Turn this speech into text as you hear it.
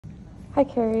Hi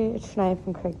Carrie, it's Shania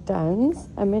from Craig Dunn's.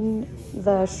 I'm in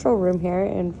the showroom here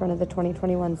in front of the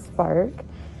 2021 Spark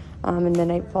in the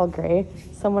Nightfall Gray.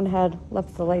 Someone had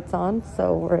left the lights on,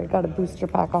 so we've got a booster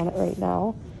pack on it right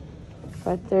now.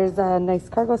 But there's a nice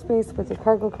cargo space with your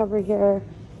cargo cover here.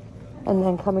 And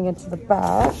then coming into the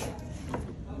back,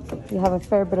 you have a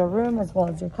fair bit of room as well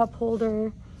as your cup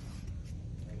holder.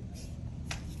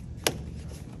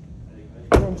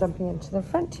 And then jumping into the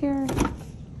front here,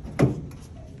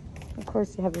 of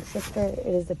course you have your shifter. It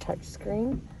is a touch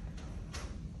screen.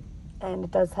 And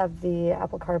it does have the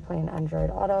Apple CarPlay and Android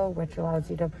Auto, which allows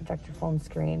you to project your phone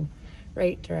screen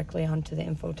right directly onto the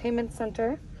infotainment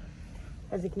center.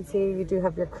 As you can see, you do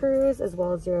have your cruise as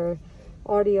well as your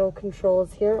audio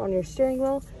controls here on your steering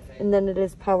wheel. And then it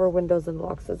is power windows and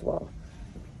locks as well.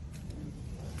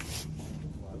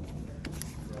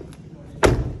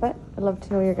 But I'd love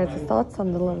to know your guys' thoughts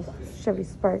on the little Chevy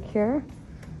Spark here.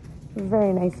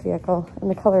 Very nice vehicle, and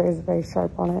the color is very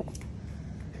sharp on it.